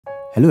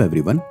Hello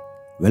everyone,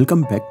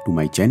 welcome back to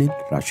my channel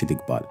Rashid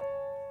Iqbal.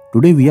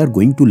 Today we are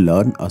going to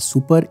learn a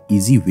super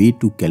easy way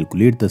to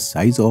calculate the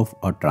size of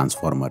a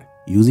transformer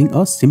using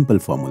a simple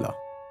formula.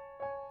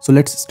 So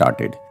let's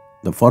start it.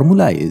 The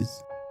formula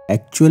is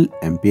actual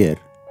ampere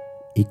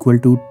equal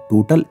to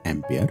total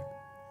ampere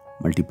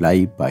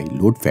multiplied by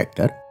load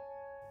factor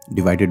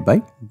divided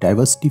by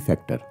diversity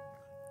factor.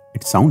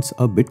 It sounds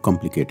a bit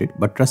complicated,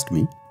 but trust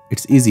me,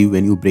 it's easy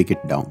when you break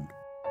it down.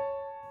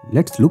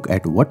 Let's look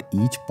at what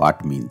each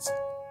part means.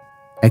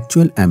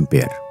 Actual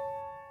ampere,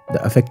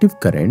 the effective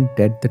current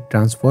that the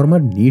transformer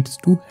needs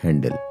to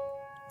handle.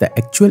 The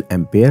actual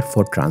ampere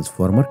for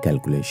transformer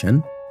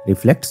calculation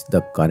reflects the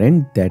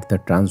current that the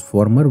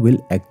transformer will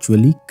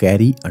actually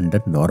carry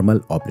under normal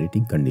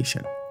operating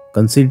condition,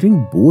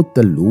 considering both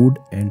the load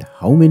and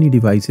how many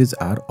devices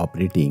are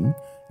operating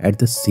at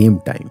the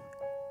same time.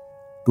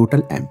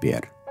 Total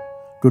ampere.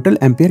 Total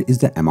ampere is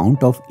the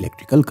amount of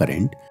electrical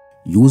current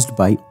used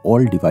by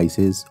all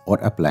devices or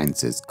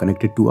appliances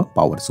connected to a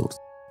power source.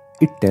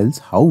 It tells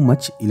how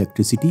much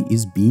electricity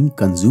is being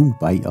consumed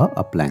by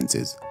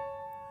appliances.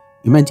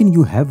 Imagine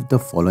you have the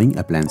following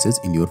appliances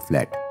in your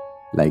flat,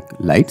 like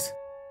lights,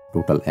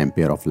 total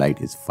ampere of light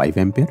is 5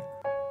 ampere,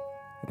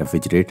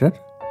 refrigerator,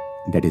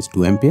 that is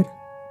 2 ampere,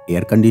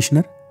 air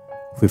conditioner,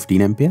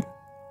 15 ampere,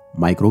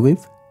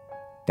 microwave,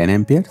 10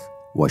 amperes,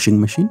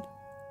 washing machine,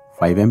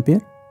 5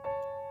 ampere,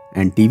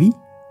 and TV,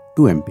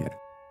 2 ampere.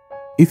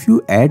 If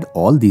you add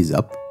all these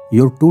up,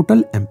 your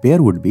total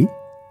ampere would be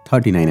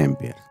 39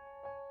 ampere.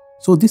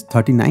 So this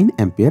 39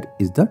 ampere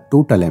is the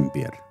total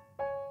ampere.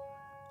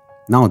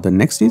 Now the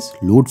next is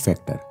load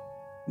factor.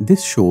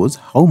 This shows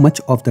how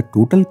much of the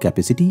total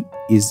capacity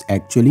is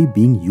actually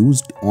being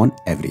used on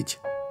average.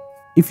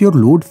 If your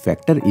load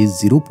factor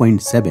is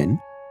 0.7,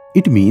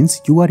 it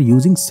means you are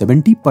using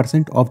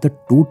 70% of the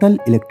total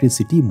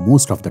electricity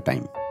most of the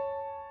time.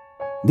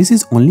 This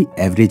is only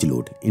average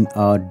load in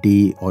a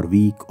day or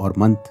week or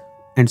month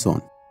and so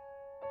on.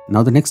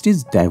 Now the next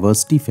is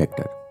diversity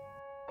factor.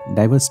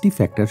 Diversity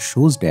factor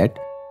shows that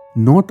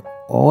not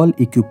all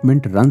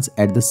equipment runs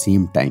at the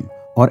same time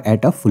or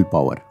at a full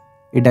power.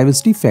 A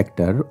diversity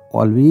factor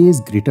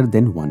always greater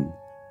than 1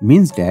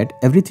 means that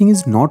everything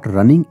is not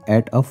running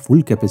at a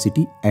full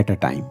capacity at a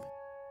time.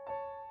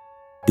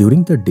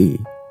 During the day,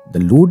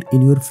 the load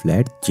in your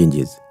flat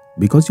changes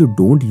because you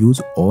don't use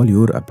all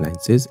your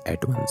appliances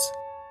at once.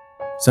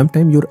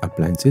 Sometimes your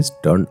appliances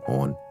turn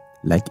on,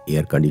 like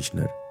air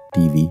conditioner,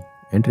 TV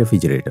and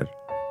refrigerator,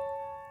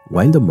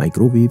 while the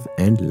microwave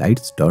and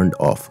lights turned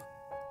off.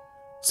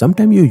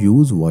 Sometimes you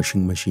use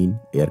washing machine,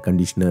 air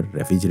conditioner,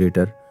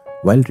 refrigerator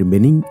while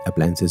remaining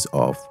appliances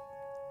off.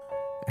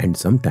 And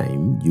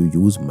sometimes you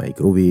use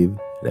microwave,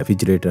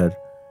 refrigerator,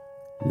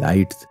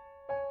 lights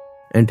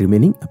and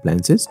remaining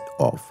appliances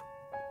off.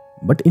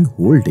 But in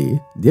whole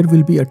day, there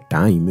will be a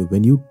time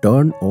when you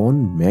turn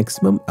on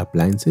maximum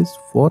appliances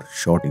for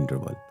short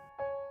interval,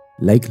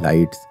 like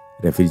lights,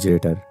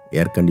 refrigerator,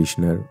 air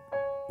conditioner,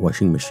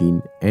 washing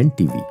machine and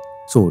TV.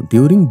 So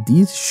during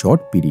these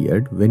short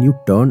period when you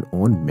turn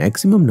on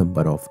maximum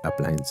number of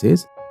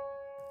appliances,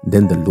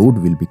 then the load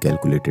will be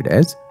calculated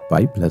as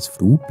 5 plus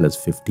 2 plus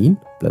 15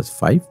 plus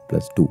 5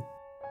 plus 2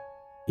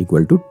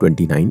 equal to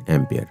 29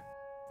 ampere.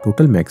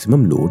 Total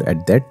maximum load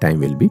at that time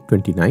will be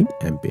 29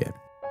 ampere.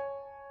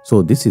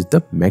 So this is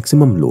the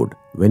maximum load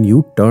when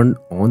you turn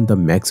on the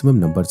maximum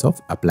numbers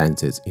of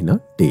appliances in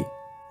a day.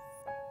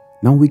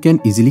 Now we can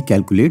easily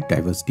calculate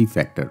diversity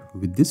factor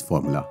with this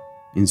formula.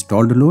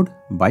 Installed load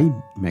by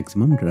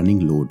maximum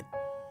running load.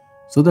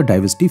 So the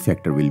diversity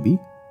factor will be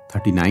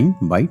 39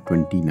 by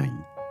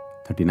 29.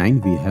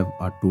 39 we have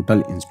a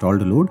total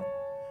installed load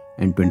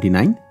and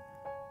 29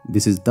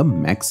 this is the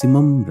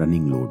maximum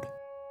running load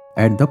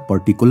at the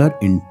particular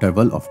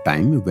interval of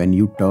time when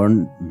you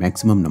turn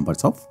maximum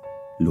numbers of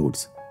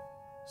loads.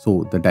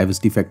 So the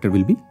diversity factor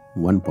will be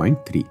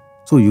 1.3.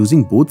 So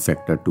using both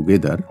factor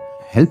together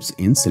helps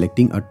in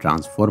selecting a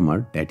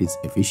transformer that is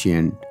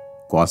efficient,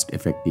 cost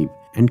effective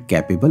and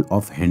capable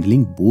of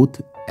handling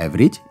both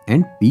average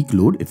and peak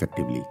load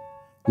effectively.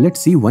 Let's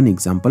see one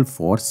example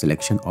for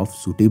selection of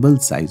suitable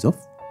size of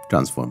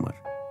transformer.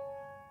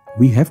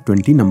 We have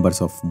 20 numbers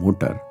of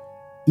motor.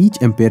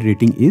 Each ampere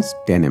rating is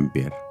 10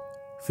 ampere.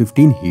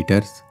 15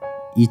 heaters,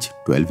 each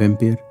 12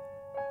 ampere.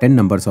 10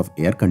 numbers of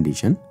air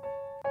condition.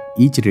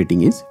 Each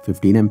rating is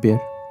 15 ampere.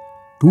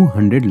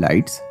 200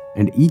 lights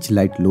and each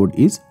light load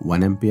is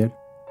 1 ampere.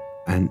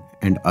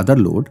 And other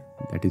load,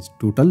 that is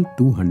total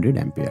 200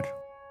 ampere.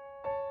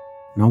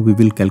 Now we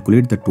will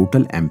calculate the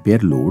total ampere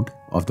load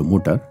of the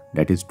motor,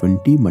 that is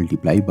 20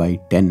 multiplied by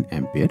 10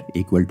 ampere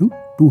equal to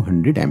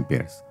 200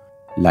 amperes.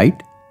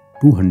 Light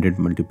 200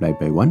 multiplied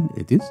by 1,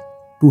 it is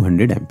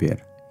 200 ampere.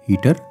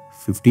 Heater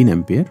 15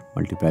 ampere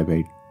multiplied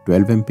by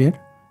 12 ampere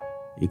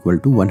equal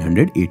to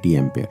 180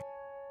 ampere.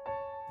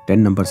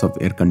 10 numbers of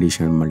air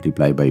conditioner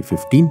multiplied by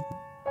 15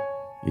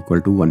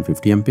 equal to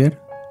 150 ampere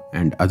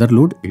and other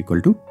load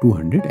equal to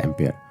 200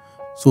 ampere.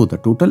 So the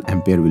total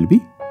ampere will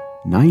be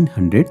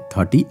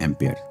 930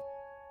 ampere.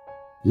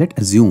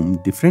 Let's assume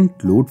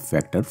different load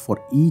factor for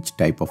each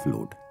type of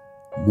load.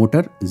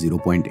 motor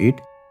 0.8,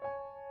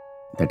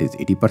 that is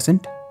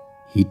 80%,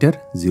 heater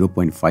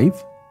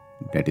 0.5,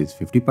 that is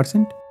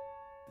 50%,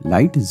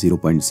 light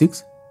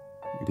 0.6,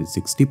 it is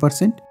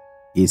 60%,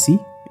 AC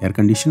air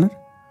conditioner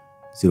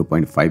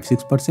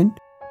 0.56%,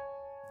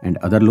 and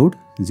other load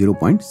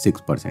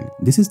 0.6%.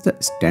 This is the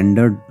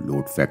standard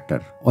load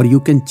factor, or you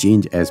can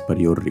change as per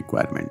your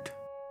requirement.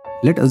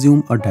 Let's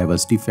assume a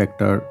diversity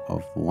factor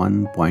of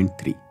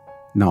 1.3.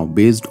 Now,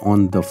 based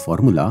on the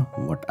formula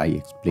what I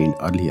explained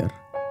earlier,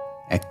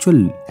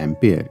 actual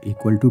ampere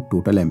equal to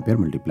total ampere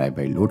multiplied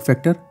by load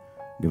factor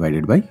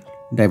divided by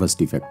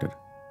diversity factor.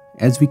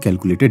 As we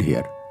calculated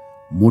here,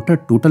 motor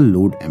total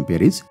load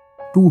ampere is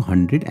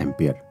 200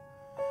 ampere,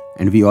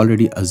 and we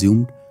already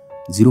assumed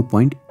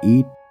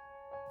 0.8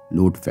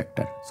 load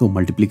factor. So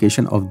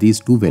multiplication of these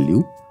two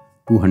values,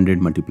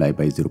 200 multiplied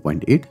by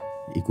 0.8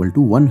 equal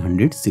to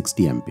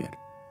 160 ampere.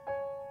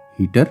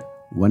 Heater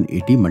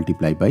 180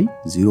 multiplied by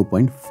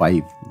 0.5.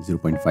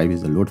 0.5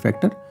 is the load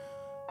factor.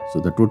 So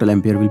the total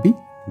ampere will be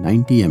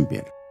 90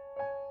 ampere.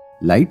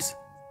 Lights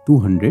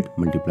 200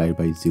 multiplied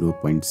by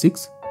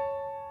 0.6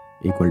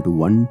 equal to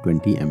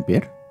 120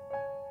 ampere.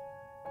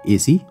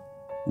 AC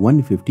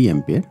 150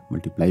 ampere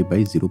multiplied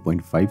by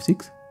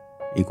 0.56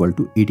 equal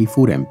to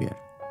 84 ampere.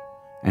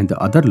 And the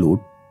other load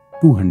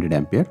 200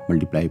 ampere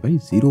multiplied by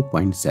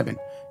 0.7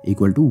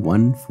 equal to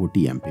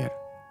 140 ampere.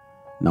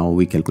 Now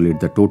we calculate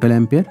the total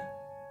ampere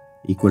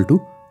equal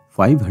to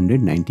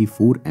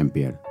 594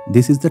 ampere.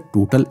 This is the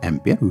total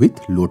ampere with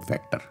load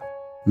factor.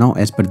 Now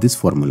as per this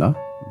formula,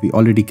 we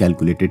already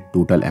calculated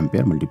total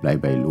ampere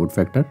multiplied by load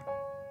factor,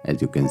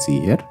 as you can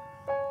see here.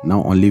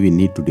 Now only we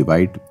need to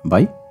divide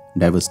by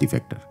diversity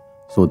factor.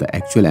 So the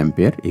actual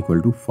ampere equal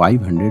to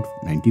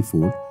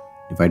 594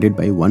 divided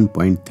by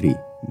 1.3.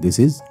 This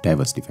is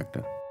diversity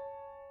factor.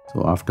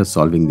 So after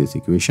solving this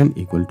equation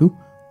equal to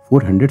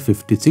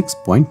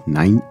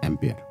 456.9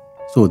 ampere.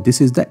 So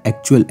this is the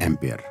actual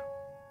ampere.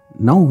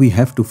 Now we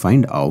have to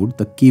find out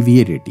the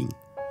kVA rating.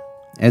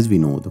 As we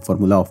know, the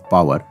formula of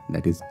power,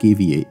 that is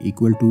kVA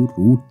equal to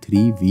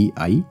 √3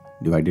 VI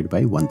divided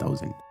by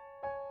 1000.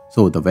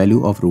 So the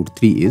value of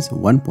 √3 is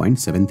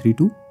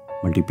 1.732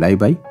 multiplied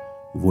by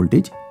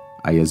voltage,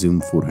 I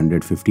assume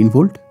 415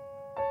 volt,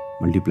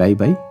 multiplied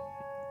by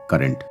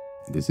current.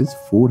 This is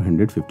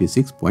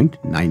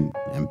 456.9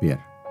 ampere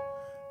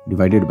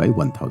divided by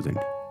 1000.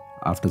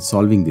 After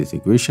solving this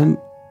equation,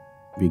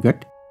 we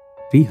get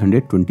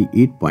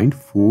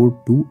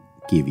 328.42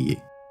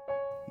 kVA.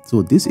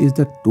 So this is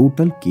the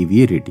total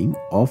kVA rating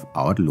of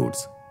our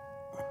loads.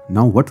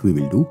 Now what we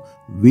will do,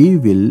 we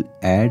will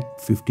add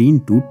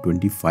 15 to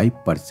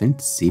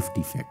 25%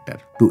 safety factor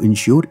to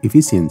ensure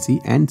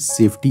efficiency and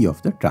safety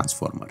of the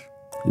transformer.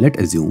 Let's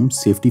assume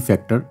safety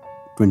factor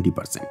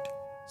 20%.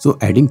 So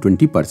adding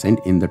 20%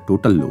 in the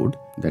total load,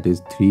 that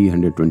is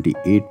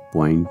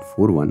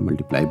 328.41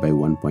 multiplied by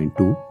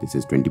 1.2, this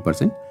is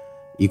 20%,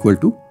 equal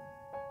to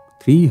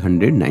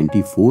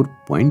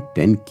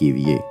 394.10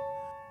 kVA.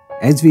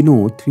 As we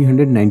know,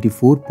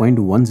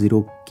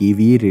 394.10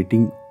 kVA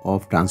rating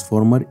of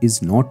transformer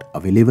is not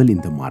available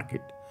in the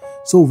market.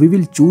 So we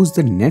will choose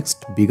the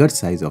next bigger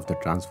size of the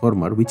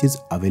transformer which is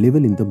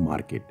available in the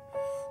market.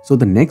 So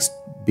the next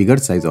bigger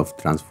size of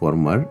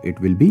transformer, it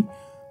will be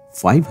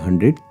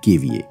 500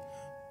 kVA.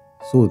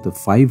 So the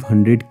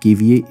 500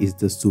 kVA is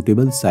the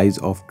suitable size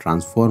of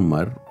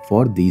transformer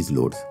for these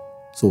loads.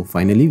 So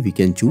finally we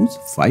can choose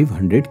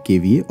 500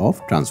 kVA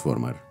of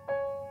transformer.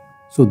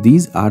 So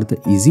these are the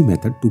easy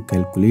method to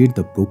calculate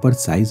the proper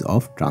size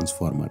of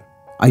transformer.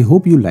 I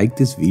hope you like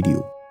this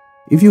video.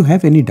 If you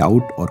have any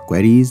doubt or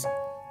queries,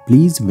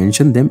 please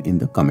mention them in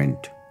the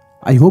comment.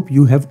 I hope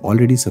you have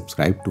already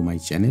subscribed to my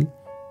channel.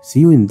 See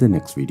you in the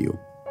next video.